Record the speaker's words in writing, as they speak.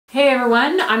Hey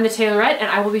everyone, I'm the Taylorette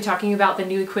and I will be talking about the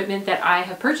new equipment that I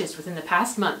have purchased within the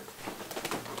past month.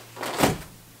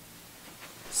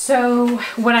 So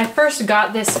when I first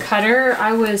got this cutter,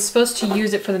 I was supposed to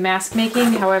use it for the mask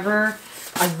making. However,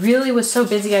 I really was so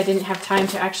busy I didn't have time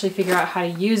to actually figure out how to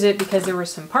use it because there were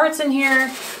some parts in here.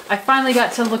 I finally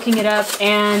got to looking it up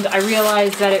and I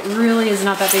realized that it really is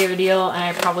not that big of a deal and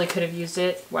I probably could have used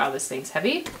it. Wow, this thing's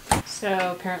heavy.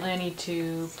 So apparently I need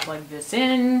to plug this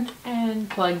in and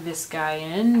plug this guy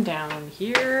in down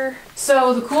here.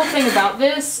 So the cool thing about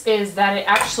this is that it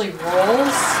actually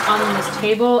rolls on this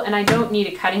table and I don't need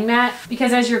a cutting mat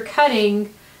because as you're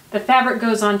cutting, the fabric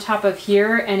goes on top of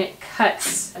here and it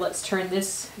cuts. Let's turn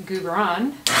this goober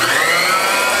on.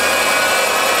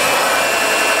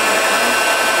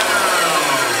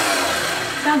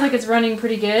 Sounds like it's running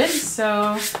pretty good,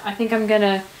 so I think I'm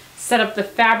gonna set up the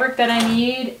fabric that I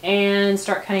need and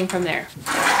start cutting from there.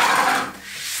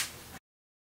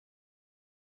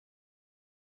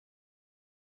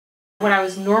 What I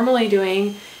was normally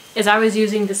doing is I was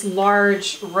using this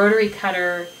large rotary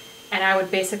cutter and I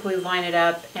would basically line it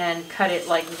up and cut it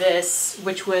like this,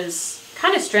 which was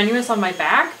kind of strenuous on my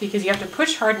back because you have to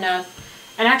push hard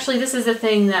enough. And actually this is the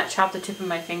thing that chopped the tip of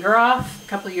my finger off a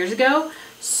couple of years ago.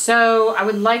 So I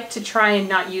would like to try and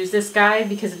not use this guy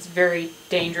because it's very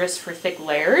dangerous for thick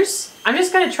layers. I'm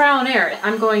just going to trial and error.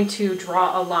 I'm going to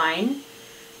draw a line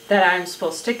that I'm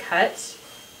supposed to cut.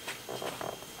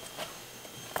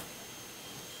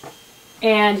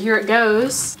 And here it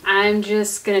goes. I'm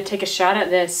just gonna take a shot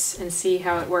at this and see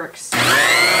how it works.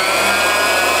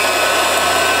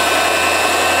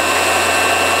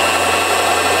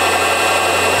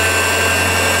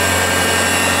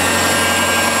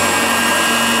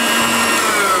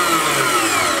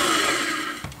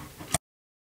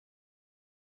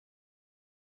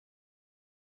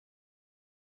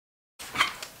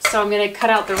 So I'm gonna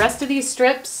cut out the rest of these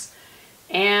strips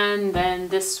and then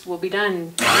this will be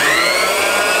done.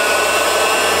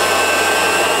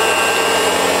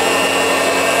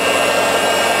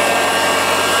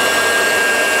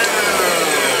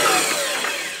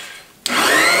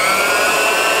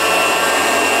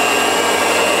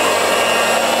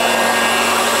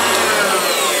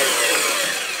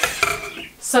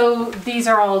 So these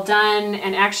are all done,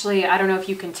 and actually I don't know if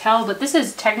you can tell, but this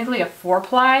is technically a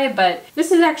 4-ply, but this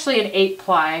is actually an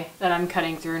 8-ply that I'm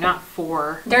cutting through, not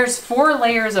 4. There's 4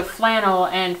 layers of flannel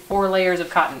and 4 layers of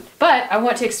cotton, but I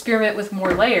want to experiment with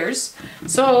more layers,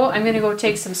 so I'm gonna go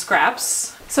take some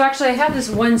scraps. So actually I have this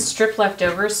one strip left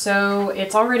over, so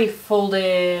it's already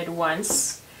folded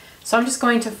once. So I'm just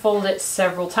going to fold it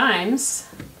several times,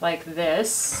 like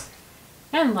this,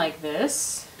 and like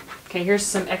this. Okay, here's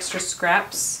some extra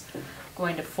scraps. I'm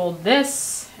going to fold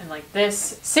this and like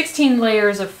this. 16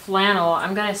 layers of flannel.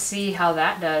 I'm gonna see how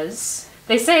that does.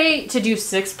 They say to do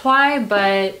 6-ply,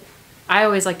 but I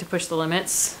always like to push the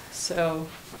limits. So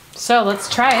let's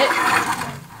try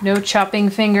it. No chopping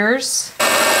fingers.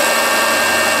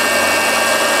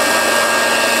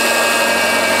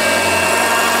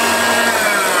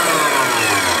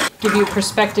 Give you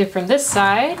perspective from this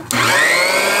side.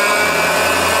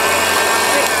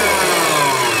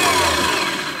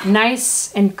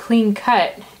 Nice and clean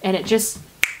cut, and it just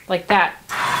like that.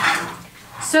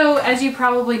 So as you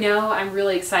probably know, I'm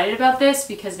really excited about this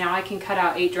because now I can cut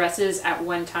out 8 dresses at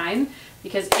one time,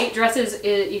 because 8 dresses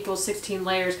equals 16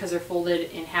 layers because they're folded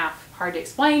in half. Hard to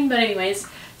explain, but anyways,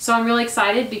 so I'm really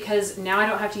excited because now I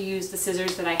don't have to use the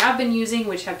scissors that I have been using,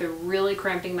 which have been really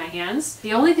cramping my hands.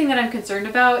 The only thing that I'm concerned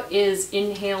about is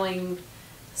inhaling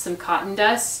some cotton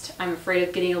dust. I'm afraid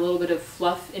of getting a little bit of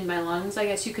fluff in my lungs, I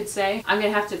guess you could say. I'm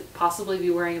gonna have to possibly be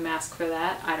wearing a mask for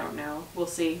that. I don't know. We'll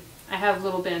see. I have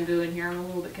little Bamboo in here. I'm a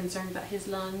little bit concerned about his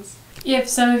lungs. If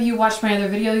some of you watched my other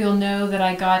video, you'll know that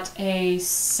I got a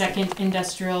second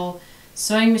industrial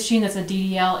sewing machine. That's a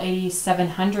DDL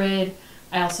 8700.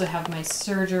 I also have my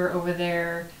serger over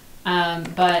there.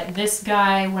 But this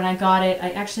guy, when I got it,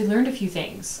 I actually learned a few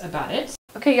things about it.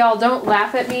 Okay, y'all, don't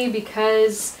laugh at me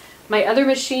because my other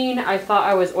machine, I thought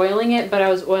I was oiling it, but I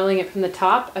was oiling it from the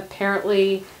top.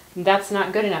 Apparently, that's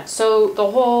not good enough. So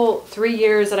the whole 3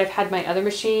 years that I've had my other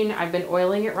machine, I've been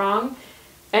oiling it wrong,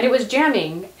 and it was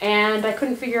jamming, and I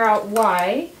couldn't figure out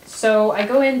why. So I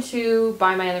go in to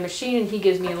buy my other machine, and he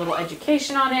gives me a little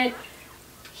education on it.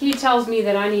 He tells me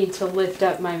that I need to lift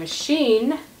up my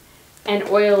machine and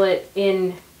oil it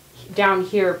in down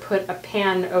here, put a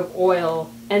pan of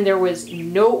oil, and there was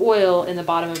no oil in the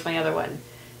bottom of my other one.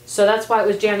 So that's why it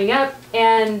was jamming up,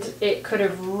 and it could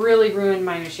have really ruined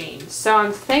my machine. So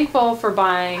I'm thankful for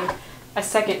buying a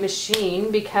second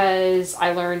machine because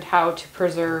I learned how to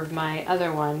preserve my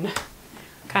other one.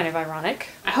 Kind of ironic.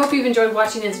 I hope you've enjoyed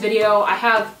watching this video. I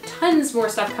have tons more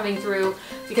stuff coming through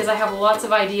because I have lots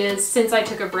of ideas. Since I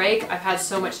took a break, I've had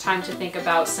so much time to think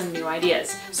about some new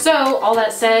ideas. So all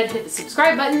that said, hit the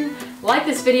subscribe button, like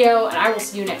this video, and I will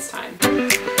see you next time.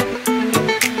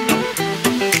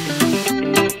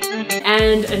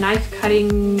 And a knife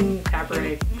cutting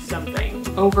fabric something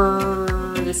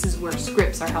over, this is where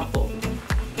scripts are helpful.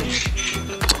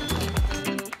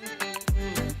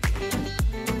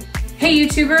 Hey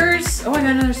YouTubers! Oh, I got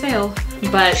another sale.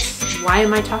 But why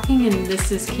am I talking and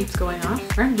this keeps going off?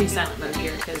 We're gonna do silent mode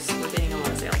here because we're getting